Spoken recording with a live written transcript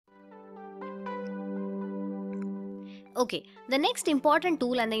Okay, the next important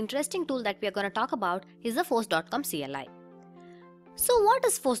tool and the interesting tool that we are going to talk about is the force.com CLI. So what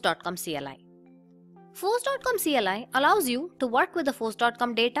is force.com CLI? Force.com CLI allows you to work with the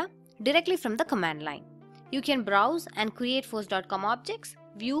force.com data directly from the command line. You can browse and create force.com objects,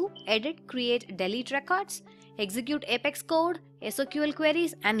 view, edit, create, delete records, execute Apex code, SQL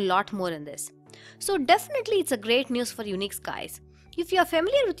queries, and lot more in this. So definitely it's a great news for Unix guys. If you are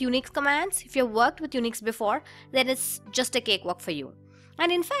familiar with Unix commands, if you have worked with Unix before, then it's just a cakewalk for you.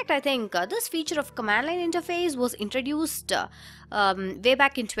 And in fact, I think this feature of command line interface was introduced way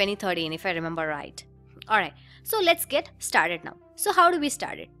back in 2013, if I remember right. Alright, so let's get started now. So how do we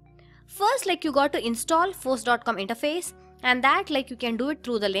start it? First, you got to install force.com interface, and that you can do it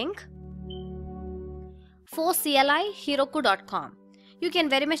through the link force.cli.heroku.com. You can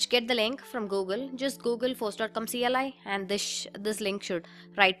very much get the link from Google. Just Google force.com CLI and this link should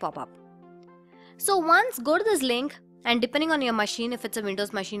pop up. So once go to this link, and depending on your machine, if it's a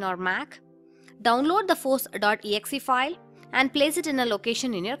Windows machine or Mac, download the force.exe file and place it in a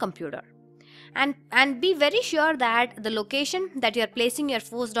location in your computer. And be very sure that the location that you are placing your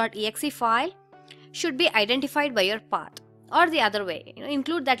force.exe file should be identified by your path, or the other way,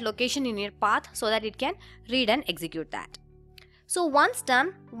 include that location in your path so that it can read and execute that. So once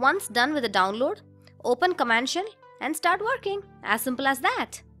done with the download, open command shell and start working. As simple as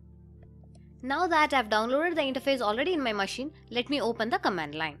that. Now that I've downloaded the interface already in my machine, let me open the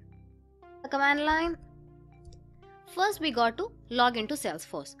command line. The command line, first we got to log into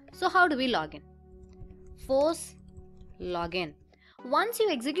Salesforce. So how do we log in? Force login. Once you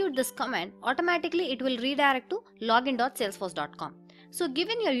execute this command, automatically it will redirect to login.salesforce.com. So give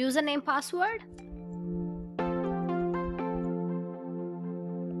in your username password.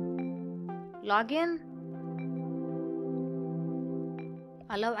 Login.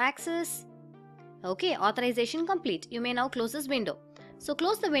 Allow access. Okay, authorization complete. You may now close this window. So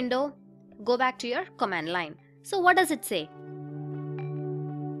close the window, go back to your command line. So what does it say?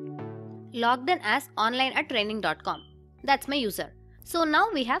 Logged in as online@training.com. That's my user. So now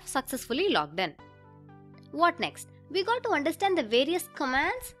we have successfully logged in. What next? We got to understand the various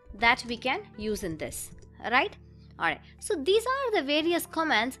commands that we can use in this, right? Alright, so these are the various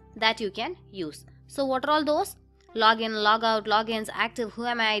commands that you can use. So what are all those? Login, logout, logins, active, who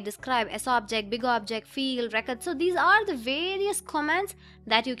am I, describe, object, big object, field, record. So these are the various commands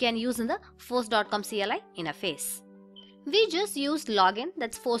that you can use in the force.com CLI interface. We just used login,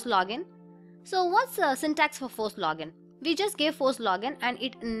 that's force login. So what's the syntax for force login? We just gave force login and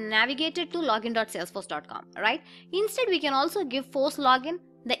it navigated to login.salesforce.com, right? Instead, we can also give force login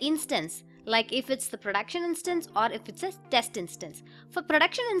the instance, like if it's the production instance or if it's a test instance. For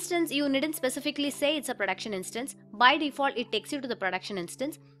production instance, you needn't specifically say it's a production instance. By default, it takes you to the production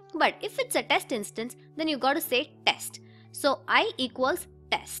instance. But if it's a test instance, then you got to say test. So I equals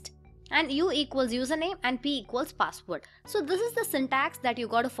test and U equals username and P equals password. So this is the syntax that you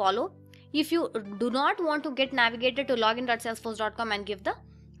got to follow if you do not want to get navigated to login.salesforce.com and give the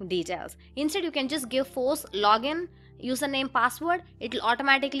details. Instead, you can just give force login, username, password. It will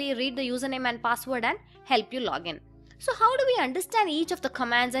automatically read the username and password and help you log in. So how do we understand each of the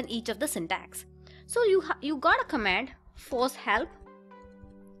commands and each of the syntax? So you got a command force help.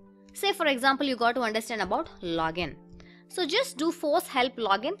 Say for example, you got to understand about login. So just do force help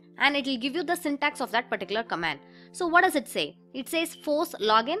login and it will give you the syntax of that particular command. So what does it say? It says force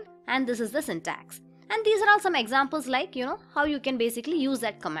login and this is the syntax. And these are all some examples how you can basically use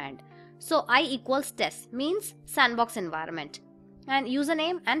that command. So I equals test means sandbox environment and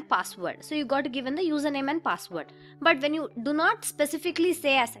username and password. So you got to give in the username and password. But when you do not specifically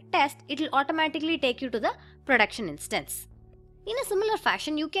say as a test, it will automatically take you to the production instance. In a similar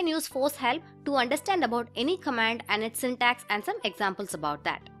fashion, you can use force help to understand about any command and its syntax and some examples about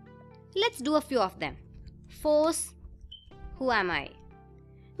that. Let's do a few of them. Force who am I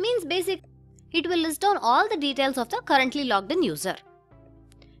means it will list down all the details of the currently logged in user.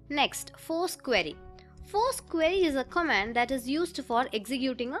 Next, force query. Force query is a command that is used for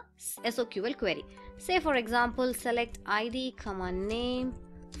executing a SQL query. Say for example, select ID, name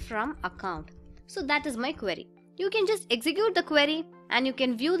from account. So that is my query. You can just execute the query and you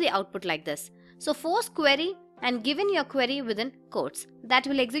can view the output like this. So force query and give in your query within quotes. That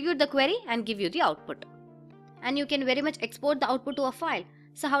will execute the query and give you the output. And you can very much export the output to a file.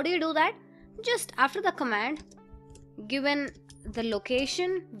 So how do you do that? Just after the command, given the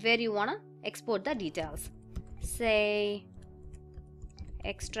location where you want to export the details. Say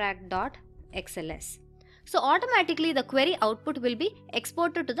extract.xls. So automatically the query output will be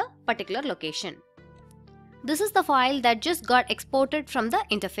exported to the particular location. this is the file that just got exported from the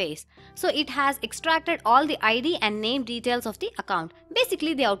interface. So it has extracted all the ID and name details of the account,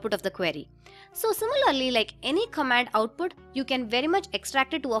 basically the output of the query. So similarly, like any command output, you can very much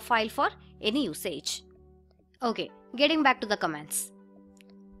extract it to a file for any usage. Okay, getting back to the commands.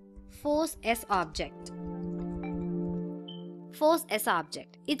 Force S object. Force S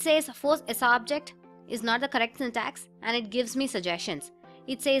object. It says force S object is not the correct syntax and it gives me suggestions.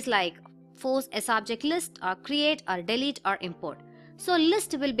 It says like force S object list or create or delete or import. So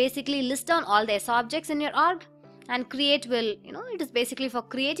list will basically list down all the S objects in your org, and create will, it is basically for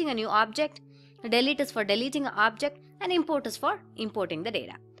creating a new object. Delete is for deleting an object, and import is for importing the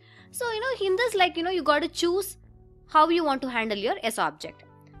data. So, in this, you got to choose how you want to handle your S object.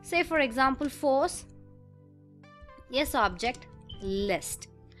 Say, for example, force S object list.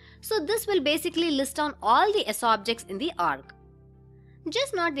 So, this will basically list down all the S objects in the org.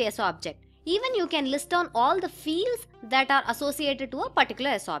 Just not the S object. Even you can list down all the fields that are associated to a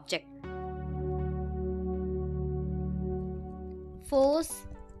particular S object. Force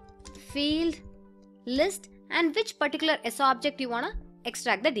field list and which particular S object you want to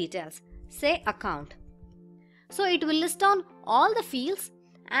extract the details. Say account. So it will list down all the fields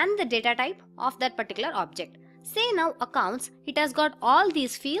and the data type of that particular object. Say now accounts, it has got all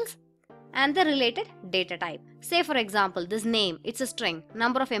these fields and the related data type. Say for example, this name, it's a string,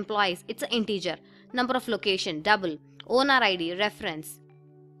 number of employees, it's an integer, number of location, double, owner ID, reference,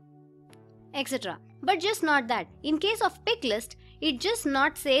 etc. But just not that. In case of pick list, it just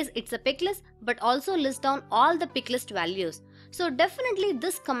not says it's a pick list, but also lists down all the pick list values. So definitely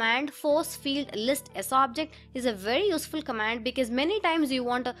this command force field list S object is a very useful command, because many times you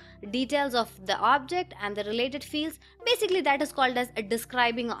want details of the object and the related fields. Basically that is called as a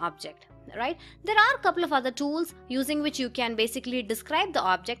describing object, right? There are a couple of other tools using which you can basically describe the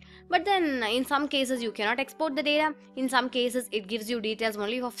object, but then in some cases you cannot export the data. In some cases it gives you details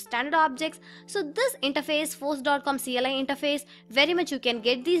only of standard objects. So this interface, force.com CLI interface, very much you can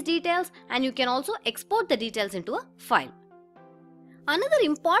get these details and you can also export the details into a file. Another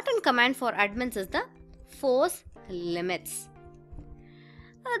important command for admins is the force limits.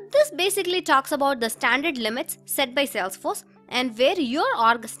 This basically talks about the standard limits set by Salesforce and where your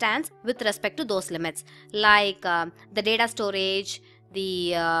org stands with respect to those limits, like the data storage,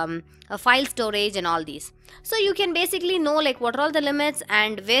 the file storage and all these. So you can basically know like what are all the limits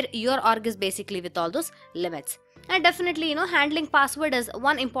and where your org is basically with all those limits. And definitely handling password is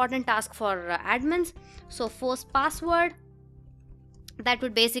one important task for admins. So force password, that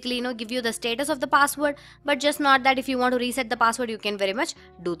would basically give you the status of the password, but just not that. If you want to reset the password, you can very much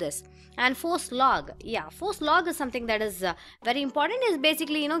do this. And force log, force log is something that is very important. Is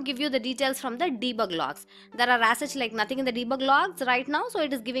basically give you the details from the debug logs. There are as such like nothing in the debug logs right now, so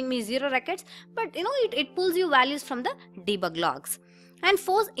it is giving me 0 records, but it pulls you values from the debug logs. And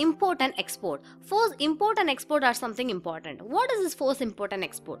force import and export. Force import and export are something important. What is this force import and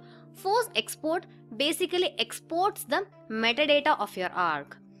export? Force export basically exports the metadata of your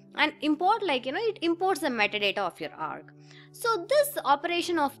org, and import it imports the metadata of your org. So this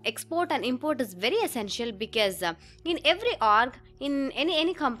operation of export and import is very essential, because in every org, in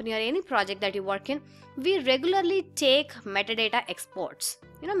any company or any project that you work in, we regularly take metadata exports.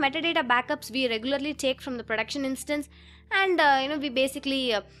 Metadata backups we regularly take from the production instance, and we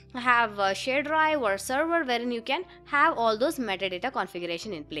basically have a shared drive or server wherein you can have all those metadata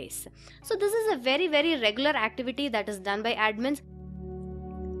configuration in place. So this is a very regular activity that is done by admins,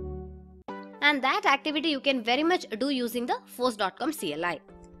 and that activity you can very much do using the force.com CLI.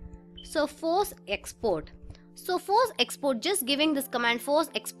 So force export. So force export, just giving this command force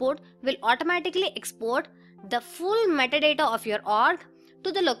export will automatically export the full metadata of your org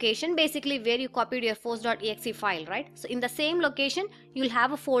to the location basically where you copied your force.exe file, right? So in the same location you'll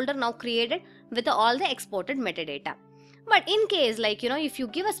have a folder now created with all the exported metadata. But in case if you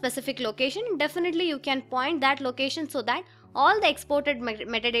give a specific location, definitely you can point that location so that all the exported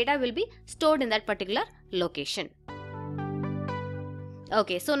metadata will be stored in that particular location.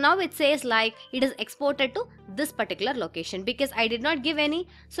 Okay, so now it says like it is exported to this particular location, because I did not give any,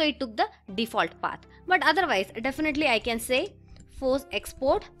 so it took the default path. But otherwise definitely I can say force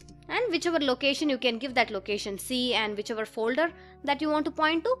export, and whichever location you can give that location C, and whichever folder that you want to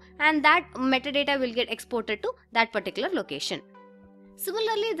point to, and that metadata will get exported to that particular location.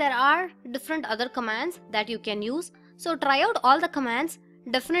 Similarly, there are different other commands that you can use. So try out all the commands.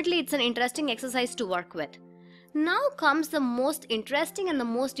 Definitely it's an interesting exercise to work with. Now comes the most interesting and the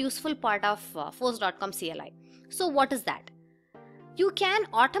most useful part of force.com CLI. So what is that? You can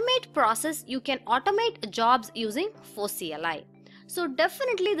automate process, you can automate jobs using force CLI. So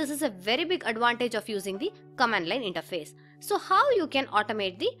definitely this is a very big advantage of using the command line interface. So how you can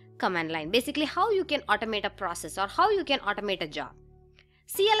automate the command line? Basically how you can automate a process or how you can automate a job.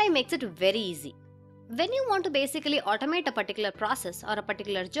 CLI makes it very easy. When you want to basically automate a particular process or a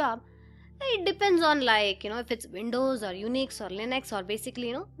particular job, it depends on if it's Windows or Unix or Linux or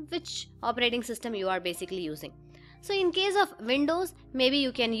basically which operating system you are basically using. So in case of Windows, maybe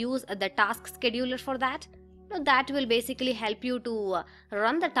you can use the task scheduler for that. That will basically help you to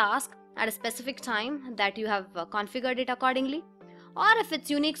run the task at a specific time that you have configured it accordingly. Or if it's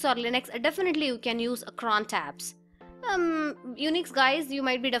Unix or Linux, definitely you can use cron tabs. Unix guys, you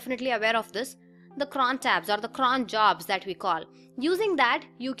might be definitely aware of this. The cron tabs or the cron jobs that we call. Using that,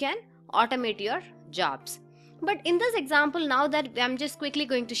 you can automate your jobs. But in this example, now that I'm just quickly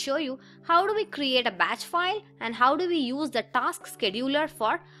going to show you how do we create a batch file and how do we use the task scheduler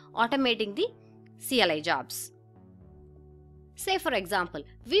for automating the CLI jobs. Say for example,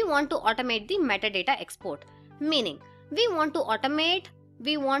 we want to automate the metadata export, meaning we want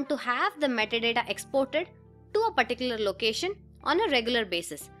to have the metadata exported to a particular location on a regular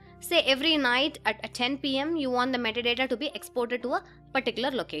basis. Say every night at 10 p.m. you want the metadata to be exported to a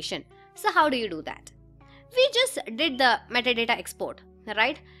particular location. So how do you do that? We just did the metadata export,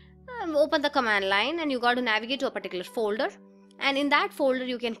 right? Open the command line and you got to navigate to a particular folder, and in that folder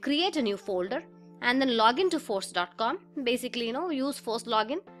you can create a new folder and then log into force.com. Basically, use force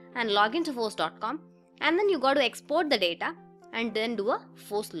login and log into force.com, and then you got to export the data and then do a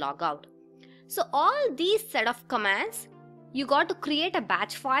force logout. So all these set of commands, you got to create a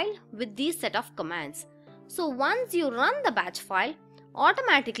batch file with these set of commands. So once you run the batch file,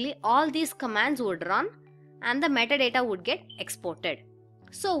 automatically all these commands would run and the metadata would get exported.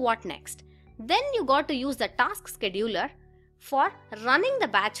 So what next? Then you got to use the task scheduler for running the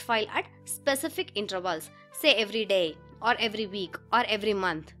batch file at specific intervals, say every day or every week or every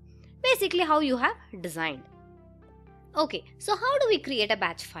month. Basically how you have designed. Okay, so how do we create a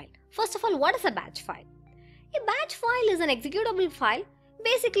batch file? First of all, what is a batch file? A batch file is an executable file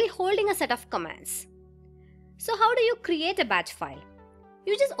basically holding a set of commands. So how do you create a batch file?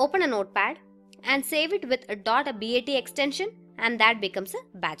 You just open a notepad and save it with a .bat extension, and that becomes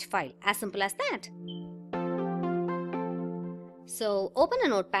a batch file. As simple as that. So open a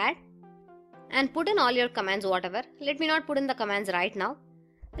notepad and put in all your commands, whatever. Let me not put in the commands right now.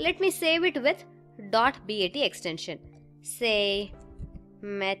 Let me save it with .bat extension. Say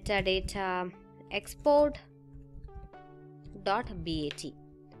metadata export .bat.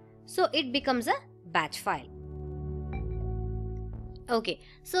 So it becomes a batch file. Okay,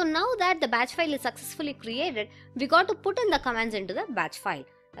 so now that the batch file is successfully created, we got to put in the commands into the batch file,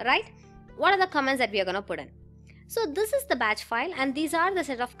 right? What are the commands that we are going to put in? So this is the batch file and these are the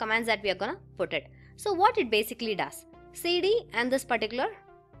set of commands that we are going to put it. So what it basically does, cd and this particular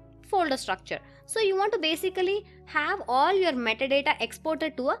folder structure. So you want to basically have all your metadata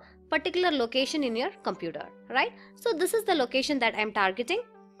exported to a particular location in your computer, right? So this is the location that I'm targeting,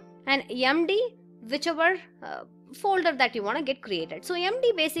 and md whichever folder that you want to get created. So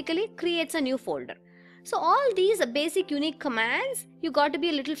md basically creates a new folder. So all these basic unique commands you got to be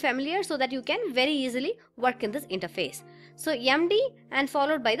a little familiar so that you can very easily work in this interface. So md and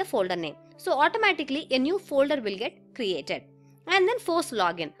followed by the folder name. So automatically a new folder will get created. And then force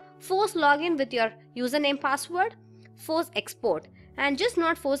login. Force login with your username, password, force export. And just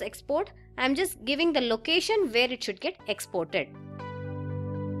not force export, I'm just giving the location where it should get exported.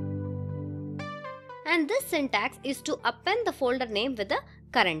 And this syntax is to append the folder name with the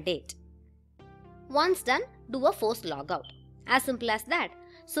current date. Once done, do a force logout. As simple as that.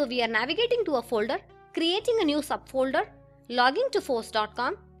 So we are navigating to a folder, creating a new subfolder, logging to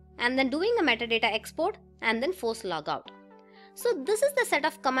force.com, and then doing a metadata export and then force logout. So this is the set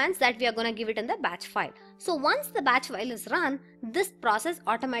of commands that we are going to give it in the batch file. So once the batch file is run, this process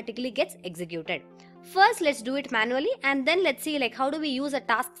automatically gets executed. First, let's do it manually and then let's see how do we use a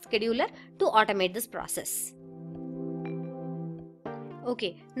task scheduler to automate this process.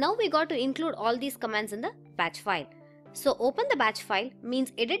 Okay, now we got to include all these commands in the batch file. So open the batch file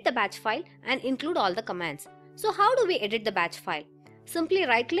means edit the batch file and include all the commands. So how do we edit the batch file? Simply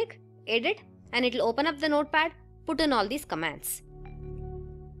right click, edit, and it will open up the notepad, put in all these commands.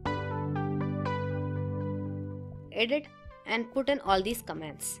 Edit and put in all these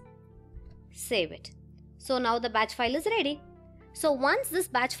commands. Save it. So now the batch file is ready. So once this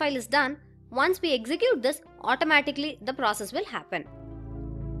batch file is done, once we execute this, automatically the process will happen.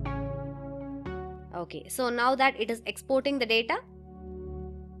 Okay, so now that it is exporting the data,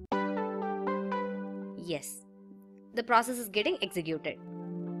 yes, the process is getting executed.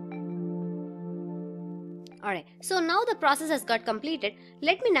 Alright, so now the process has got completed.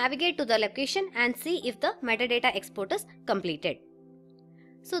 Let me navigate to the location and see if the metadata export is completed.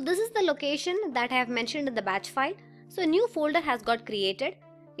 So this is the location that I have mentioned in the batch file. So a new folder has got created.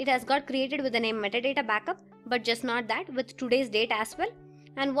 It has got created with the name metadata backup, but just not that, with today's date as well.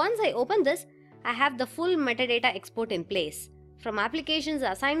 And once I open this, I have the full metadata export in place. From applications,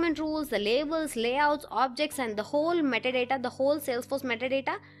 the assignment rules, the labels, layouts, objects, and the whole metadata, the whole Salesforce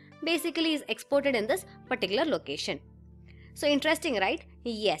metadata basically is exported in this particular location. So interesting, right?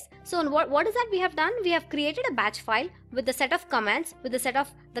 Yes. So what is that we have done? We have created a batch file with the set of commands, with the set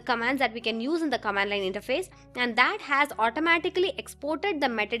of the commands that we can use in the command line interface, and that has automatically exported the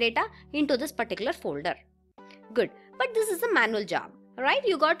metadata into this particular folder. Good. But this is a manual job, right?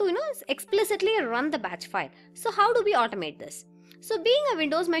 You got to, explicitly run the batch file. So how do we automate this? So being a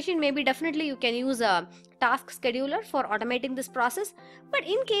Windows machine, maybe definitely you can use a task scheduler for automating this process. But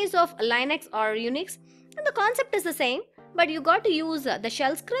in case of Linux or Unix, the concept is the same, but you got to use the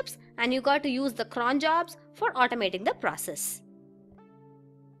shell scripts and you got to use the cron jobs for automating the process.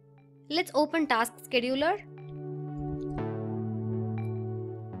 Let's open task scheduler.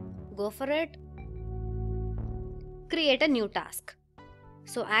 Go for it. Create a new task.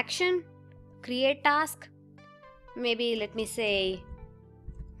 So action, create task. Maybe let me say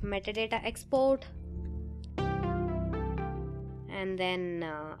metadata export, and then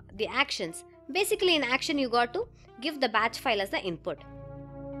the actions. Basically in action you got to give the batch file as the input.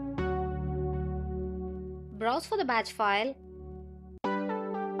 Browse for the batch file.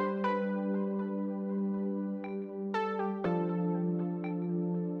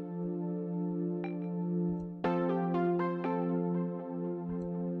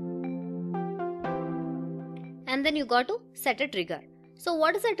 And then you got to set a trigger. So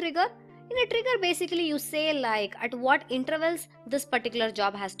what is a trigger? In a trigger, basically you say like at what intervals this particular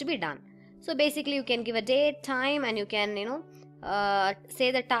job has to be done. So basically you can give a date, time, and you can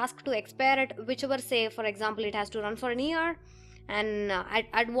say the task to expire at whichever, say for example it has to run for an year, and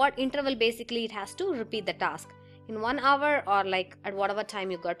at what interval basically it has to repeat the task in 1 hour, or like at whatever time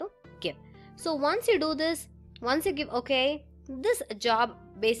you got to give. So once you do this, once you give OK, this job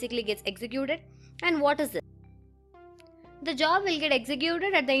basically gets executed. And what is this? The job will get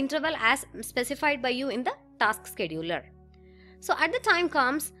executed at the interval as specified by you in the task scheduler. So at the time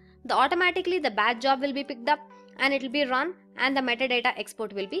comes, automatically the batch job will be picked up and it will be run, and the metadata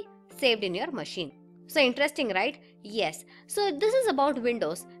export will be saved in your machine. So interesting, right? Yes. So this is about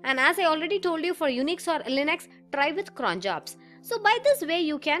Windows, and as I already told you, for Unix or Linux, try with cron jobs. So by this way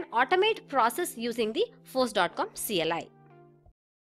you can automate process using the force.com CLI.